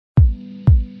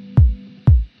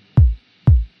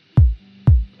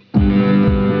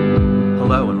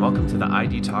welcome to the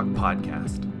ID Talk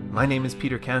podcast. My name is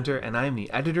Peter Cantor, and I am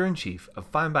the editor-in-chief of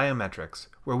Find Biometrics,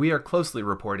 where we are closely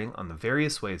reporting on the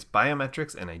various ways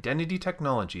biometrics and identity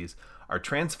technologies are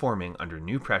transforming under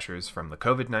new pressures from the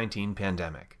COVID-19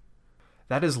 pandemic.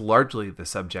 That is largely the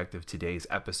subject of today's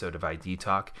episode of ID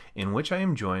Talk, in which I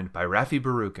am joined by Raffie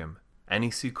Beroukhim,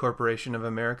 NEC Corporation of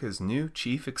America's new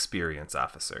Chief Experience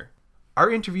Officer. Our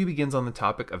interview begins on the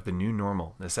topic of the new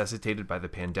normal necessitated by the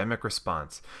pandemic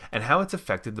response and how it's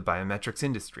affected the biometrics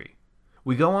industry.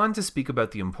 We go on to speak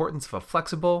about the importance of a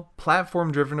flexible,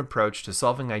 platform-driven approach to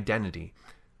solving identity,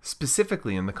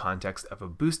 specifically in the context of a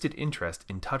boosted interest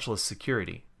in touchless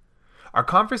security. Our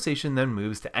conversation then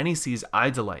moves to NEC's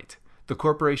iDelight, the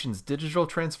corporation's digital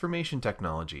transformation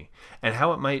technology, and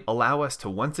how it might allow us to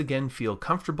once again feel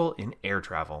comfortable in air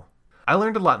travel. I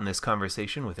learned a lot in this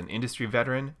conversation with an industry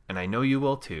veteran, and I know you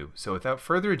will too, so without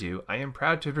further ado, I am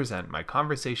proud to present my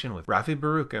conversation with Raffie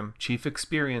Beroukhim, Chief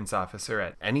Experience Officer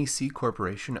at NEC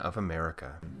Corporation of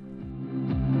America.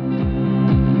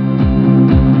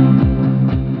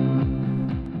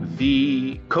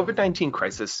 The COVID-19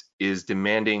 crisis is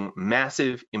demanding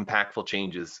massive, impactful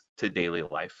changes to daily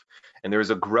life, and there is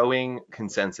a growing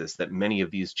consensus that many of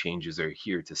these changes are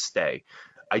here to stay.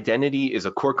 Identity is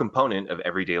a core component of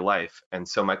everyday life, and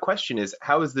so my question is,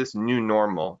 how is this new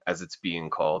normal, as it's being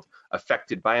called,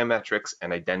 affected biometrics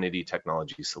and identity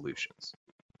technology solutions?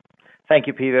 Thank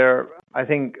you, Peter. I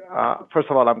think, first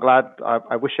of all, I'm glad.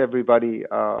 I wish everybody,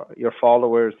 your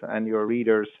followers and your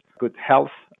readers, good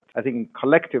health. I think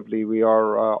collectively we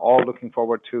are all looking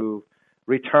forward to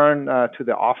return to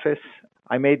the office.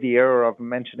 I made the error of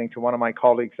mentioning to one of my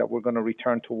colleagues that we're going to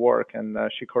return to work, and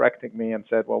she corrected me and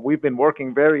said, well, we've been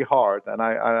working very hard, and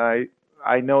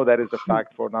I know that is a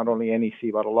fact for not only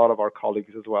NEC, but a lot of our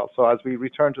colleagues as well. So as we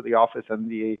return to the office and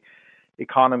the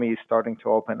economy is starting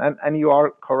to open, and you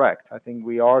are correct, I think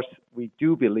we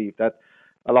do believe that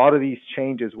a lot of these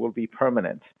changes will be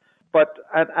permanent. But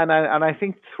and I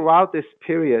think throughout this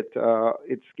period,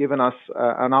 it's given us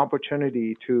an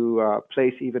opportunity to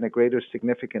place even a greater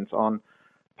significance on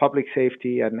public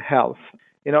safety and health.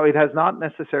 You know, it has not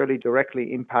necessarily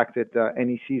directly impacted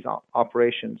NEC's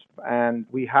operations, and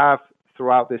we have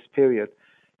throughout this period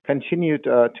continued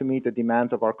to meet the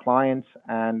demands of our clients,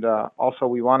 and also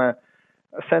we want to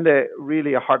send a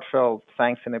heartfelt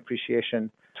thanks and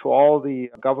appreciation to all the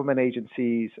government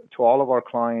agencies, to all of our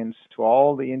clients, to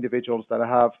all the individuals that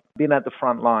have been at the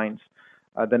front lines,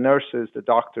 the nurses, the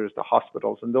doctors, the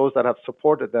hospitals, and those that have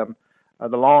supported them,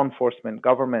 the law enforcement,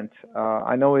 government.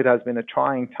 I know it has been a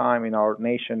trying time in our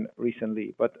nation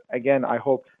recently, but again, I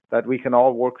hope that we can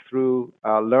all work through,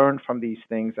 learn from these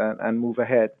things and move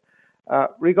ahead.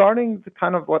 Regarding the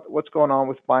kind of what's going on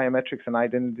with biometrics and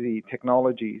identity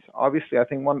technologies, obviously, I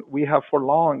think we have for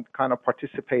long kind of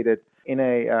participated in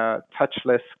a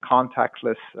touchless,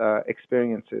 contactless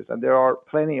experiences, and there are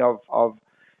plenty of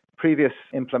previous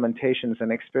implementations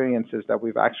and experiences that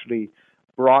we've actually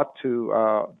brought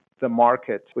to the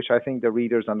market, which I think the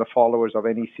readers and the followers of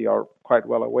NEC are quite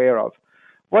well aware of.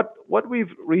 What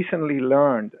we've recently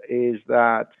learned is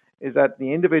that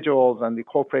the individuals and the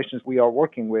corporations we are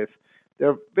working with,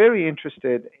 they're very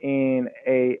interested in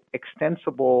a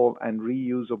extensible and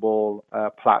reusable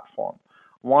platform,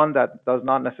 one that does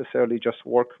not necessarily just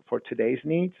work for today's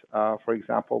needs. For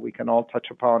example, we can all touch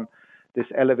upon this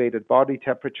elevated body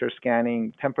temperature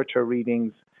scanning, temperature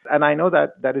readings. And I know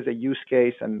that is a use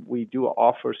case, and we do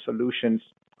offer solutions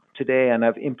today and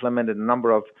have implemented in a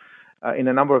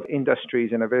number of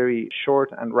industries in a very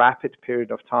short and rapid period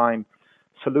of time,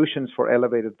 solutions for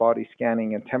elevated body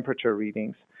scanning and temperature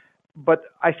readings. But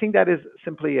I think that is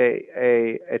simply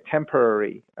a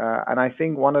temporary, and I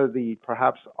think one of the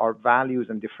perhaps our values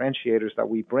and differentiators that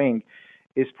we bring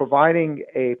is providing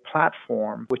a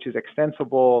platform which is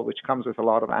extensible, which comes with a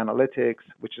lot of analytics,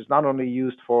 which is not only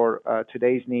used for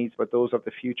today's needs, but those of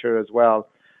the future as well,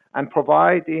 and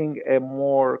providing a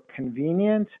more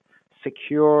convenient,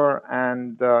 secure,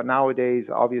 and nowadays,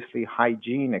 obviously,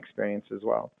 hygiene experience as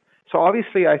well. So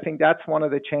obviously, I think that's one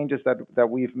of the changes that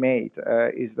we've made,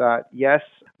 is that, yes,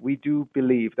 we do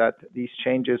believe that these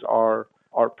changes are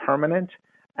permanent,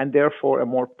 and therefore a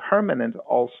more permanent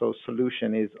also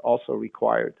solution is also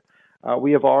required.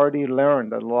 We have already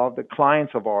learned that a lot of the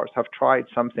clients of ours have tried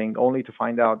something only to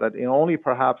find out that it only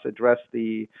perhaps addressed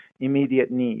the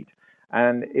immediate need.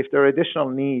 And if there are additional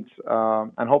needs,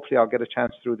 and hopefully I'll get a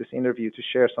chance through this interview to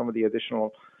share some of the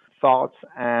additional thoughts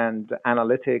and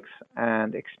analytics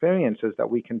and experiences that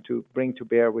we can bring to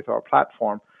bear with our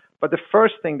platform. But the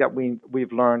first thing that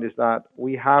we've learned is that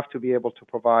we have to be able to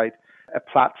provide a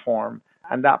platform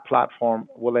And that platform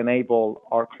will enable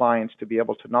our clients to be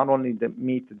able to not only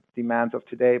meet the demands of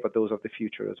today, but those of the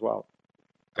future as well.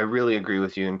 I really agree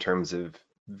with you in terms of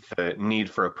the need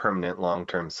for a permanent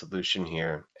long-term solution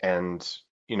here. And,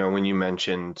 when you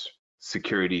mentioned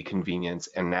security, convenience,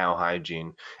 and now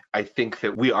hygiene, I think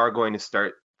that we are going to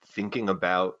start thinking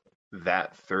about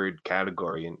that third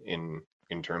category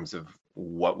in terms of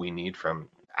what we need from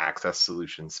access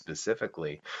solutions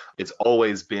specifically. It's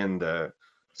always been the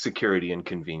security and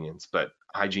convenience, but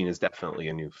hygiene is definitely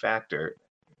a new factor.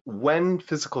 When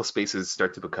physical spaces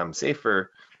start to become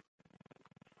safer,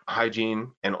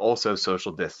 hygiene and also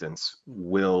social distance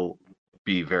will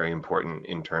be very important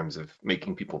in terms of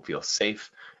making people feel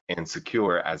safe and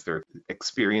secure as they're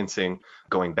experiencing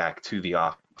going back to the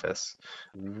office.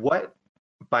 What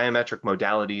biometric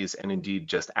modalities and indeed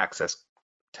just access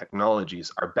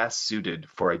technologies are best suited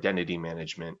for identity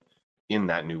management in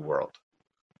that new world?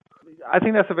 I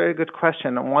think that's a very good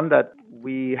question, and one that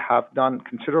we have done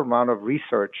considerable amount of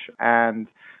research, and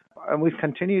we've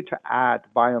continued to add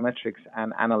biometrics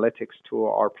and analytics to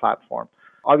our platform.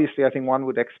 Obviously, I think one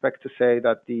would expect to say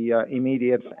that the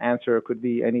immediate answer could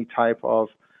be any type of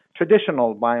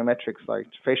traditional biometrics like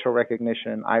facial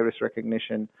recognition, iris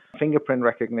recognition, fingerprint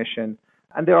recognition.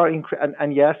 And there are,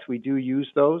 and yes, we do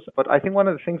use those. But I think one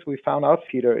of the things we found out,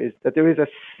 Peter, is that there is a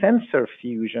sensor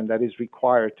fusion that is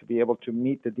required to be able to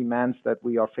meet the demands that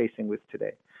we are facing with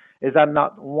today. Is that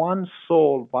not one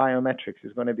sole biometrics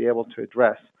is going to be able to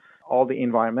address all the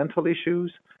environmental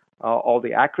issues, all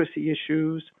the accuracy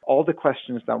issues, all the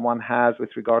questions that one has with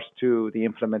regards to the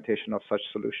implementation of such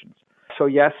solutions. So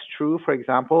yes, true. For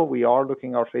example, we are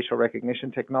looking at our facial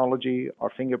recognition technology, our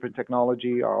fingerprint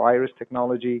technology, our iris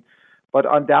technology. But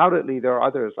undoubtedly, there are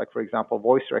others, like, for example,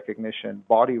 voice recognition,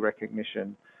 body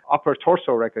recognition, upper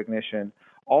torso recognition,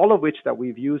 all of which that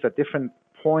we've used at different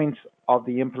points of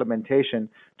the implementation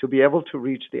to be able to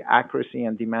reach the accuracy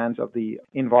and demands of the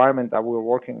environment that we're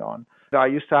working on. I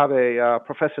used to have a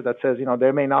professor that says,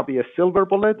 there may not be a silver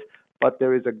bullet, but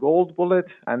there is a gold bullet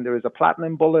and there is a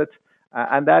platinum bullet.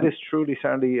 And that is truly,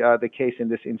 certainly the case in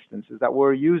this instance, is that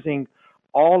we're using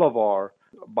all of our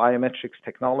biometrics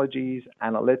technologies,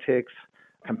 analytics,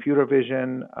 computer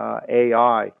vision,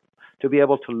 AI, to be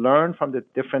able to learn from the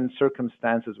different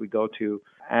circumstances we go to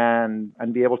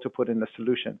and be able to put in a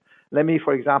solution. Let me,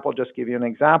 for example, just give you an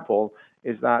example,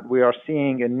 is that we are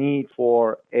seeing a need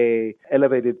for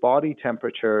elevated body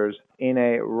temperatures in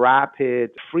a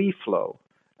rapid free flow.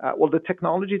 Well, the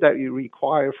technology that you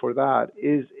require for that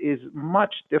is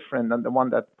much different than the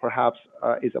one that perhaps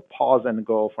is a pause and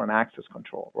go for an access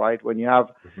control, right? When you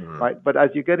have, right? But as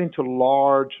you get into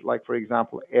large, like, for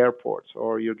example, airports,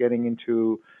 or you're getting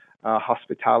into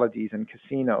hospitalities and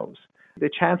casinos, the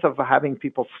chance of having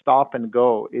people stop and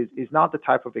go is not the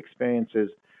type of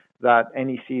experiences that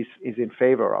NEC is in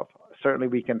favor of. Certainly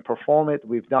we can perform it,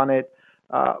 we've done it,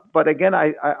 but again,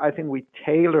 I think we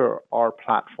tailor our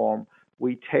platform,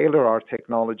 we tailor our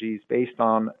technologies based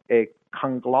on a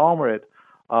conglomerate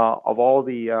of all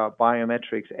the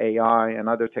biometrics, AI, and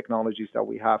other technologies that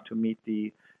we have to meet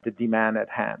the demand at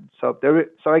hand. So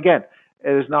again,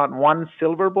 it is not one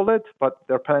silver bullet, but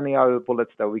there are plenty of other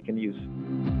bullets that we can use.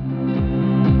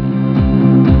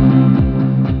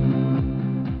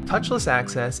 Touchless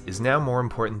access is now more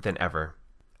important than ever.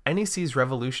 NEC's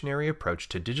revolutionary approach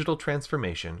to digital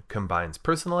transformation combines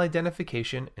personal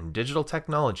identification and digital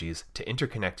technologies to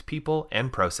interconnect people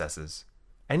and processes.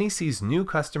 NEC's new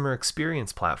customer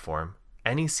experience platform,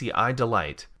 NEC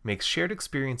iDelight, makes shared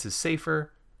experiences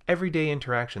safer, everyday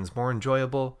interactions more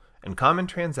enjoyable, and common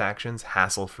transactions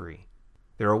hassle-free.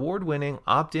 Their award-winning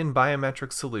opt-in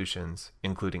biometric solutions,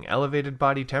 including elevated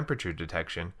body temperature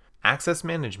detection, access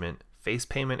management, face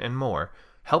payment, and more,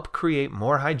 help create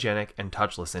more hygienic and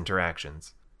touchless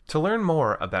interactions. To learn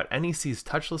more about NEC's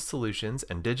touchless solutions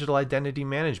and digital identity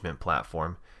management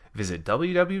platform, visit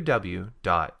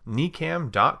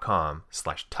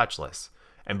www.necam.com/touchless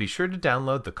and be sure to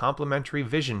download the complimentary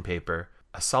vision paper,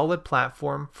 A Solid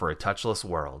Platform for a Touchless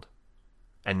World.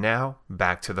 And now,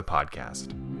 back to the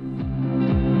podcast.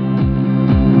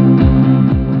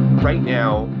 Right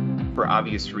now, for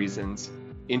obvious reasons,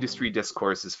 industry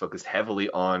discourse is focused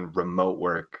heavily on remote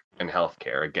work and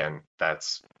healthcare. Again,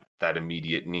 that's that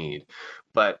immediate need.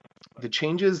 But the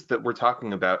changes that we're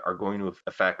talking about are going to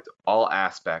affect all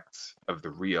aspects of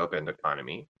the reopened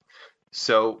economy.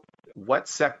 So what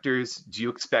sectors do you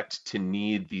expect to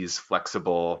need these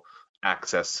flexible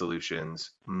access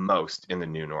solutions most in the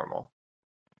new normal?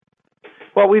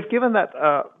 Well, we've given that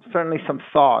certainly some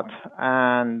thought.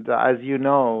 And as you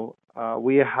know,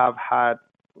 we have had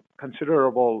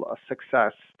considerable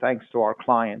success thanks to our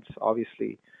clients,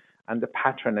 obviously, and the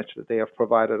patronage that they have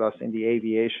provided us in the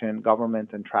aviation, government,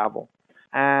 and travel.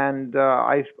 And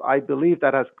I believe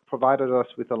that has provided us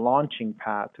with a launching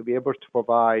pad to be able to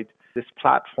provide this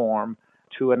platform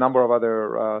to a number of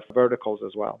other verticals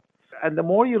as well. And the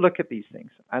more you look at these things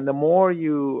and the more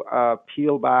you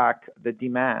peel back the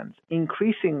demands,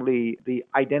 increasingly the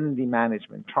identity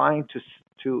management, trying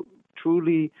to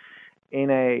truly in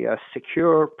a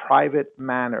secure, private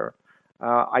manner,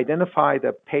 identify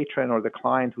the patron or the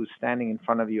client who's standing in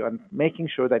front of you and making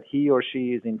sure that he or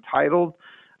she is entitled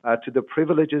to the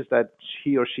privileges that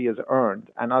he or she has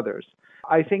earned and others,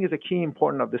 I think is a key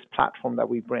important of this platform that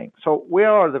we bring. So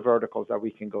where are the verticals that we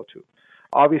can go to?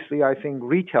 Obviously, I think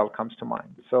retail comes to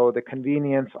mind. So the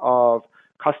convenience of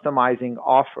customizing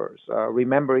offers,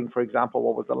 remembering, for example,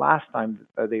 what was the last time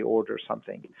they ordered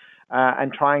something,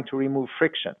 and trying to remove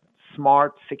friction.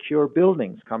 Smart, secure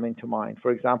buildings come into mind,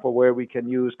 for example, where we can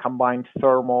use combined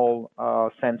thermal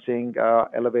sensing,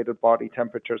 elevated body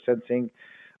temperature sensing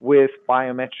with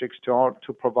biometrics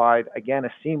to provide, again, a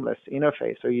seamless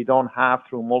interface so you don't have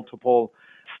through multiple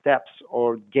steps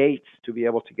or gates to be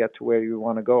able to get to where you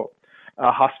want to go.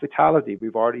 Hospitality,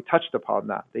 we've already touched upon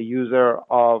that. The user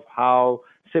of how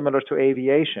similar to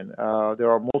aviation,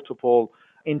 there are multiple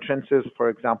entrances, for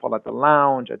example, at the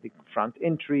lounge, at the front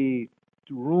entry,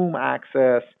 room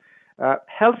access.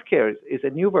 Healthcare is a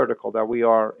new vertical that we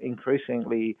are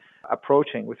increasingly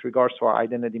approaching with regards to our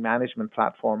identity management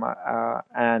platform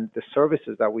and the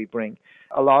services that we bring.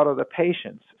 A lot of the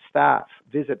patients, staff,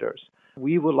 visitors,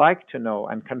 we would like to know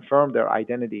and confirm their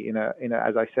identity in a,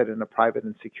 as I said, in a private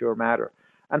and secure manner.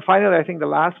 And finally, I think the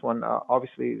last one,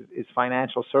 obviously, is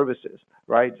financial services,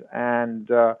 right? And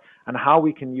how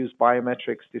we can use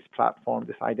biometrics, this platform,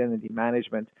 this identity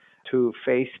management, to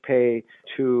face pay,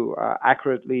 to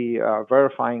accurately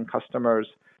verifying customers.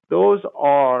 Those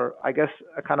are, I guess,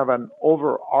 a kind of an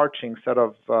overarching set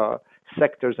of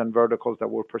sectors and verticals that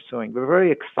we're pursuing. We're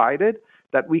very excited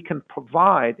that we can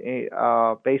provide,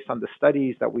 based on the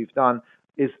studies that we've done,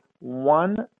 is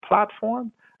one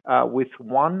platform with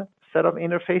one set of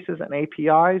interfaces and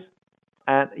APIs,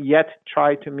 and yet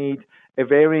try to meet a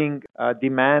varying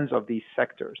demands of these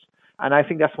sectors. And I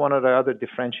think that's one of the other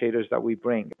differentiators that we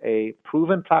bring, a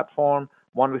proven platform,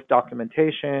 one with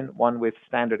documentation, one with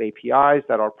standard APIs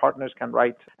that our partners can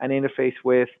write an interface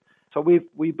with. So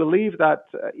we believe that,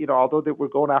 although that we're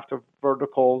going after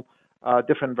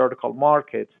different vertical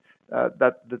markets,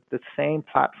 that the same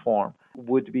platform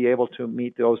would be able to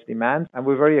meet those demands. And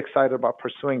we're very excited about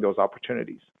pursuing those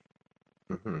opportunities.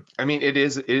 Mm-hmm. I mean,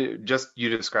 just you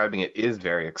describing it is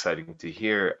very exciting to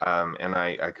hear. And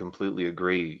I completely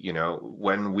agree.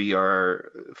 When we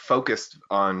are focused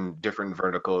on different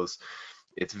verticals,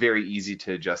 it's very easy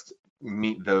to just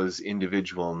meet those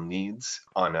individual needs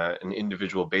on an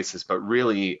individual basis. But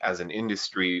really, as an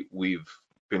industry, we've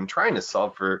been trying to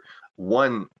solve for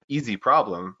one easy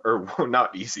problem, or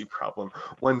not easy problem,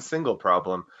 one single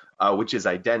problem, which is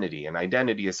identity. And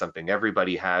identity is something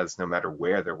everybody has no matter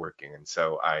where they're working. And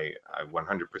so I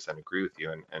 100% agree with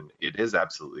you, and it is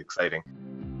absolutely exciting.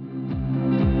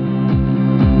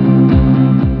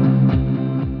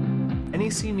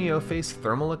 NEC NeoFace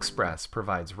Thermal Express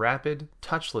provides rapid,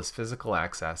 touchless physical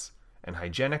access and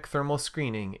hygienic thermal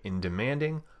screening in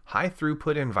demanding,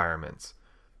 high-throughput environments.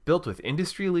 Built with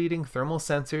industry-leading thermal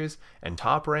sensors and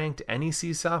top-ranked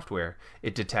NEC software,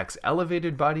 it detects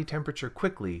elevated body temperature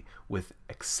quickly with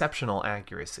exceptional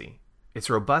accuracy. Its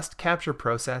robust capture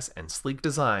process and sleek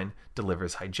design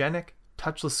delivers hygienic,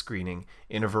 touchless screening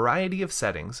in a variety of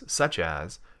settings such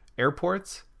as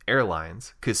airports,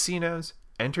 airlines, casinos,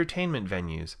 entertainment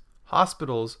venues,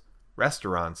 hospitals,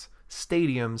 restaurants,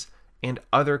 stadiums, and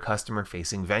other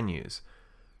customer-facing venues.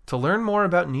 To learn more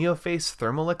about NeoFace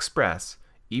Thermal Express,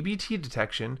 EBT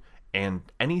detection, and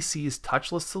NEC's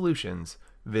touchless solutions,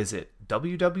 visit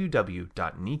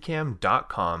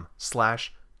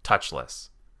www.necam.com/touchless.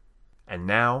 And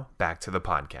now, back to the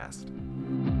podcast.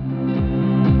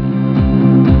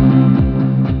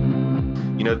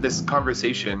 This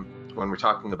conversation, when we're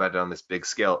talking about it on this big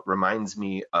scale, reminds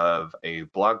me of a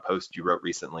blog post you wrote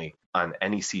recently on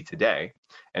NEC Today,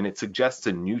 and it suggests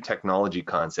a new technology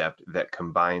concept that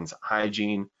combines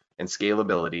hygiene and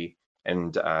scalability,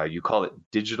 and you call it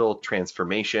digital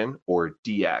transformation, or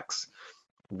DX.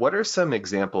 What are some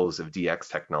examples of DX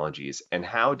technologies, and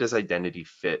how does identity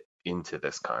fit into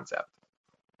this concept?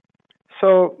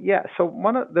 So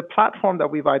one of the platform that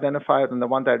we've identified, and the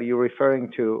one that you're referring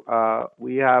to,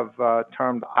 we have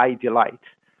termed iDelight.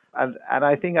 And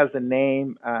I think as the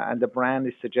name and the brand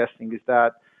is suggesting, is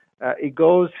that it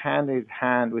goes hand in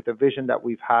hand with the vision that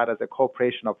we've had as a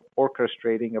corporation of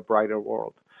orchestrating a brighter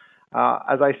world.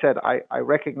 As I said, I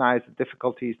recognize the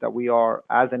difficulties that we are,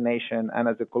 as a nation and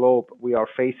as a globe, we are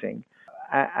facing.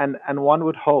 And one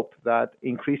would hope that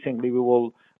increasingly we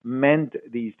will mend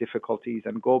these difficulties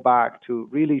and go back to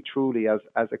really truly as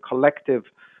a collective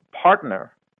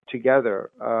partner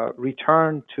together,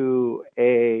 return to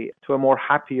a more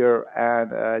happier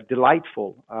and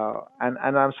delightful. And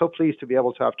I'm so pleased to be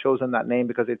able to have chosen that name,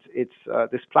 because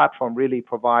it's this platform really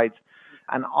provides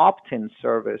an opt-in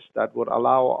service that would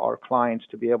allow our clients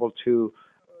to be able to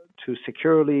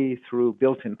securely, through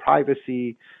built-in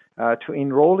privacy, to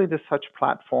enroll into such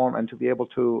platform and to be able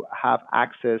to have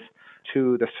access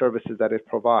to the services that it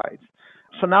provides.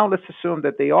 So now let's assume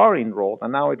that they are enrolled,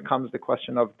 and now it comes the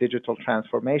question of digital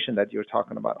transformation that you're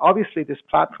talking about. Obviously, this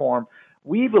platform,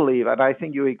 we believe, and I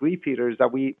think you agree, Peter, is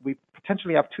that we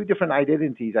potentially have two different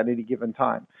identities at any given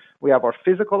time. We have our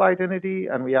physical identity,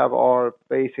 and we have our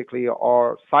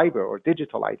cyber or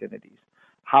digital identities.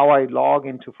 How I log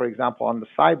into, for example, on the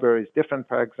cyber is different,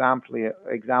 for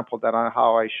example, than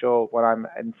how I show when I'm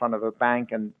in front of a bank,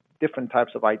 and different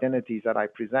types of identities that I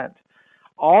present.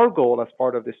 Our goal as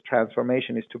part of this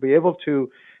transformation is to be able to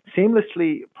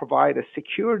seamlessly provide a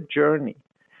secure journey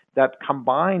that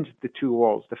combines the two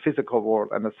worlds, the physical world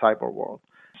and the cyber world,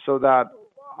 so that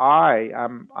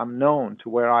I'm known to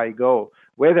where I go,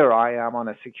 whether I am on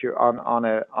a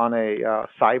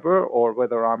cyber or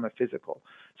whether I'm a physical.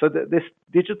 So this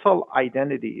digital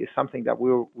identity is something that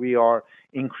we are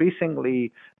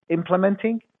increasingly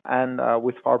implementing, and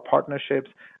with our partnerships,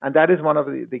 and that is one of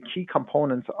the key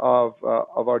components of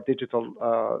our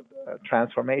digital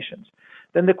transformations.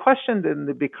 Then the question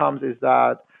then becomes is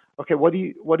that, okay, what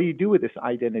do you do with this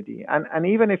identity? And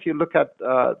even if you look at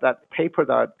that paper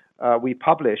that we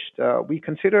published, we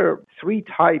consider three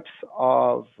types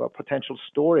of potential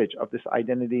storage of this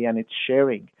identity and its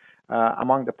sharing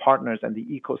among the partners and the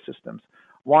ecosystems.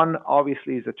 One,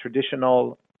 obviously, is a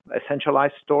traditional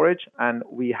centralized storage, and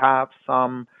we have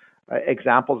some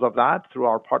examples of that through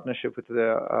our partnership with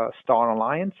the Star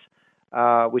Alliance,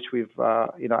 which we've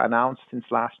announced since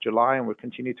last July, and we'll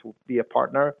continue to be a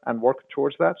partner and work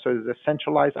towards that. So there's a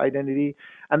centralized identity,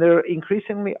 and there are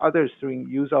increasingly others through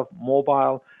use of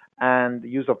mobile and the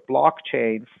use of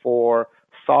blockchain for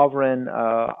sovereign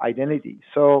identity.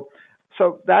 So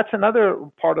that's another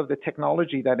part of the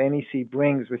technology that NEC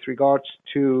brings with regards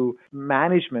to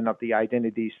management of the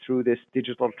identities through this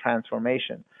digital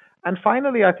transformation. And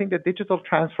finally, I think the digital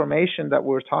transformation that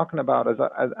we're talking about,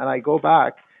 and I go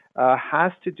back,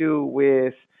 has to do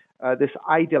with this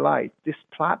iDelight, this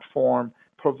platform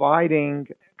providing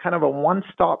kind of a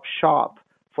one-stop shop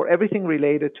for everything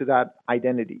related to that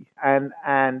identity,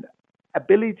 and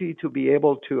ability to be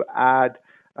able to add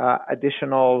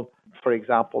additional, for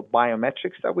example,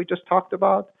 biometrics that we just talked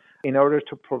about, in order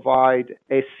to provide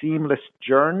a seamless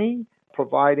journey,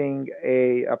 providing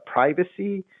a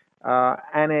privacy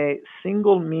and a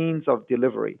single means of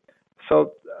delivery.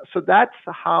 So that's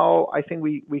how I think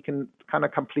we can kind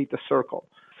of complete the circle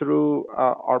through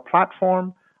our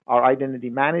platform, our identity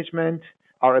management,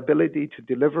 our ability to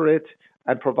deliver it,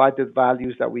 and provide the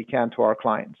values that we can to our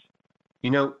clients.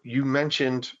 You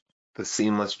mentioned the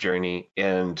seamless journey,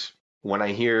 and when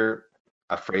I hear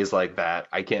a phrase like that,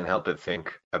 I can't help but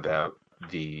think about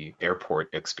the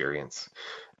airport experience.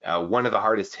 One of the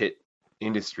hardest hit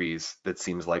industries that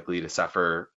seems likely to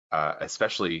suffer,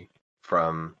 especially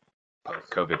from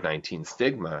post-COVID-19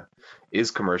 stigma,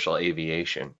 is commercial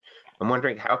aviation. I'm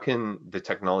wondering, how can the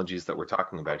technologies that we're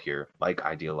talking about here, like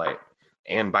iDelight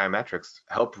and biometrics,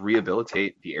 help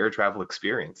rehabilitate the air travel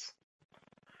experience?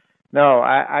 No,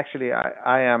 I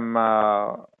am,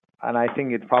 and I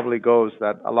think it probably goes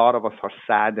that a lot of us are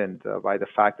saddened by the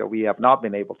fact that we have not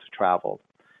been able to travel,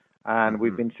 and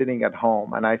we've been sitting at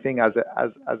home. And I think as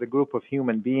a group of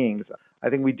human beings, I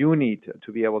think we do need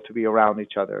to be able to be around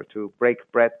each other, to break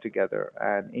bread together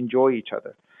and enjoy each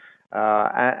other.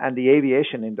 And the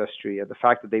aviation industry, and the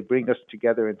fact that they bring us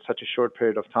together in such a short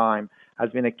period of time, has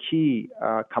been a key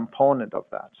component of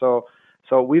that. So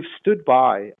we've stood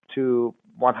by to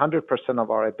 100% of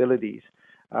our abilities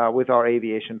with our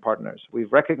aviation partners.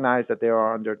 We've recognized that they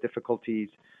are under difficulties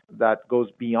that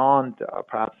goes beyond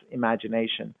perhaps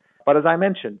imagination. But as I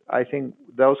mentioned, I think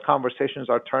those conversations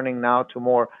are turning now to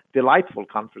more delightful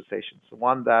conversations,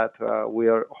 one that we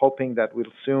are hoping that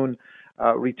will soon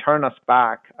return us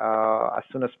back as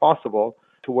soon as possible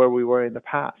to where we were in the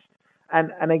past.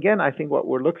 And again, I think what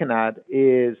we're looking at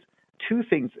is two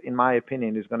things, in my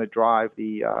opinion, is going to drive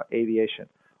the aviation.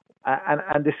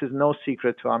 And this is no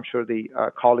secret to, I'm sure, the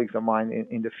colleagues of mine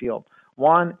in the field.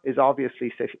 One is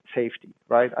obviously safety,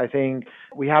 right? I think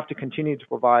we have to continue to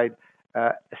provide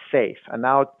safe. And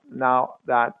now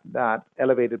that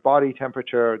elevated body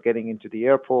temperature getting into the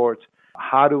airport,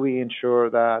 how do we ensure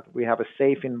that we have a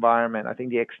safe environment? I think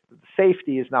the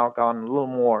safety has now gone a little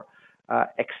more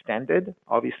extended,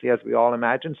 obviously, as we all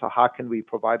imagine. So how can we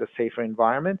provide a safer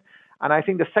environment? And I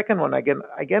think the second one, again,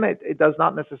 it does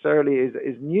not necessarily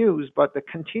is news, but the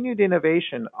continued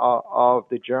innovation of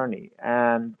the journey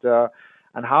and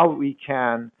how we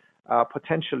can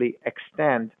potentially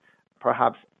extend,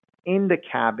 perhaps in the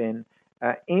cabin,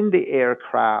 in the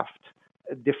aircraft,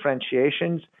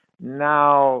 differentiations.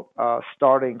 Now,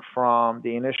 starting from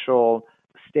the initial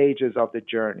stages of the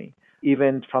journey,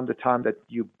 even from the time that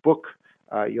you book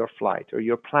your flight, or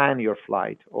you plan your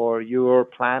flight, or your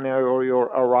planner or your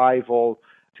arrival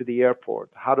to the airport.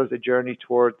 How does the journey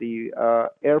toward the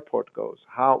airport goes?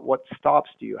 What stops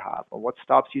do you have, or what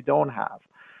stops you don't have?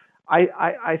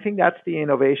 I think that's the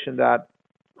innovation that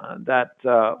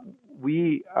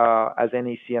we as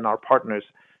NEC and our partners,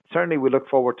 certainly we look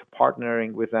forward to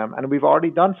partnering with them. And we've already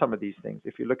done some of these things.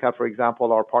 If you look at, for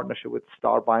example, our partnership with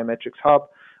Star Biometrics Hub,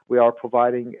 we are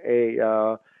providing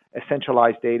a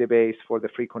centralized database for the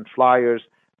frequent flyers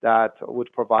that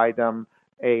would provide them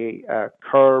a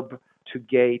curb to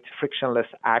gate frictionless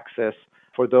access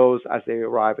for those as they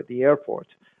arrive at the airport.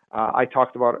 I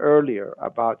talked about earlier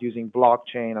about using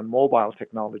blockchain and mobile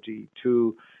technology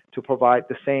to provide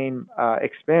the same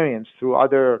experience through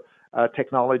other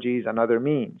technologies and other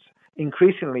means.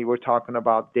 Increasingly, we're talking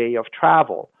about day of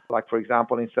travel. Like, for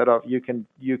example, instead of you can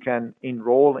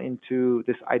enroll into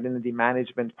this identity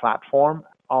management platform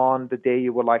on the day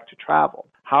you would like to travel.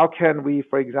 How can we,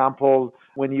 for example,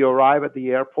 when you arrive at the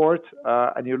airport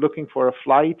and you're looking for a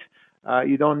flight,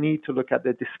 you don't need to look at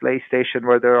the display station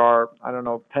where there are,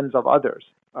 tens of others.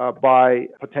 By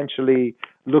potentially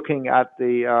looking at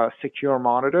the secure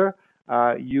monitor,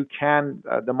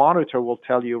 the monitor will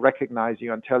recognize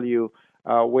you and tell you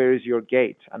where is your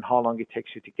gate and how long it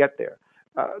takes you to get there.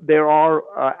 There are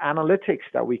analytics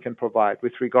that we can provide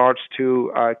with regards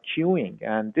to queuing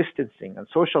and distancing and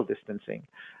social distancing.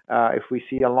 If we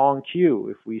see a long queue,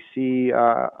 if we see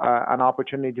an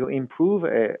opportunity to improve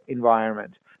an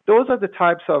environment, those are the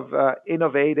types of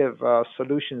innovative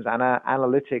solutions and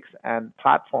analytics and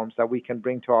platforms that we can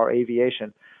bring to our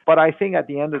aviation. But I think at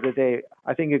the end of the day,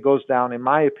 I think it goes down, in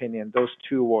my opinion, those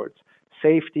two words: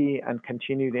 safety and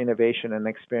continued innovation and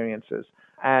experiences.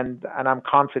 And I'm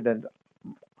confident.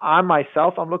 I'm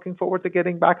looking forward to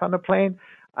getting back on the plane,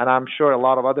 and I'm sure a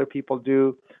lot of other people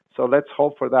do. So let's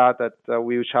hope for that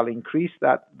we shall increase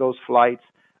those flights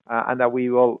and that we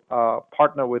will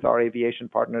partner with our aviation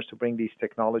partners to bring these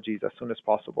technologies as soon as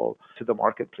possible to the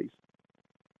market, please.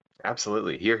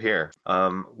 Absolutely. Hear, hear.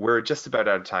 We're just about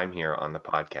out of time here on the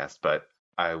podcast, but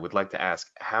I would like to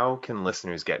ask, how can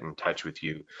listeners get in touch with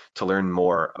you to learn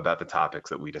more about the topics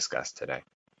that we discussed today?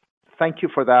 Thank you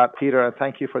for that, Peter, and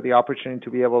thank you for the opportunity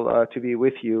to be able to be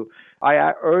with you.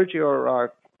 I urge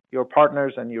your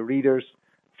partners and your readers,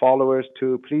 followers,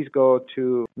 to please go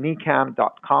to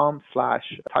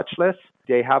necam.com/touchless.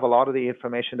 They have a lot of the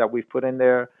information that we've put in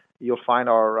there. You'll find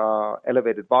our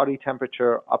elevated body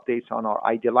temperature, updates on our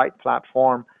ID Light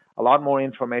platform. A lot more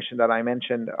information that I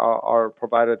mentioned are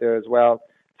provided there as well.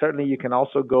 Certainly, you can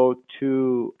also go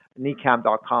to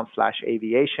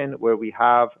necam.com/aviation, where we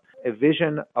have a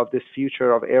vision of this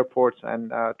future of airports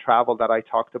and travel that I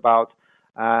talked about.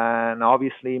 And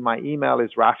obviously, my email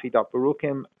is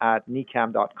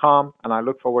raffie.beroukhim@necam.com, and I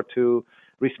look forward to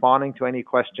responding to any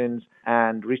questions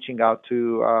and reaching out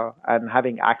to and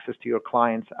having access to your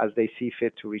clients as they see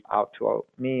fit to reach out to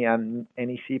me and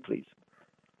NEC, please.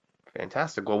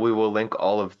 Fantastic. Well, we will link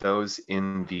all of those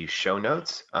in the show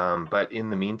notes. But in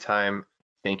the meantime,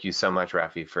 thank you so much,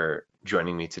 Raffie, for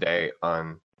joining me today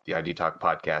on the ID Talk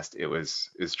podcast. It was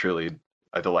truly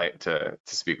a delight to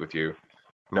speak with you.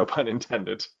 No pun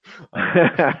intended.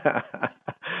 I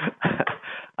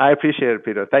appreciate it,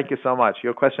 Peter. Thank you so much.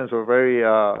 Your questions were very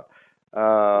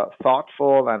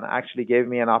thoughtful and actually gave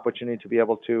me an opportunity to be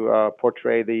able to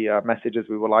portray the messages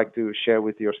we would like to share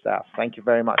with your staff. Thank you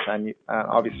very much, and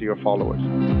obviously your followers.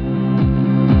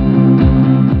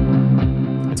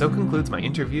 And so concludes my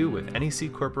interview with NEC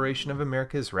Corporation of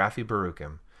America's Raffie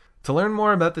Beroukhim. To learn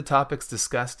more about the topics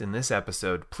discussed in this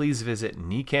episode, please visit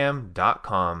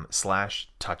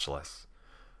necam.com/touchless.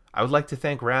 I would like to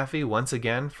thank Raffie once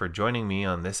again for joining me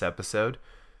on this episode.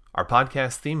 Our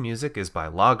podcast theme music is by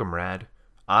Logomrad.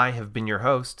 I have been your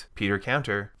host, Peter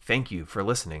Counter. Thank you for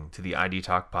listening to the ID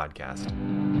Talk podcast.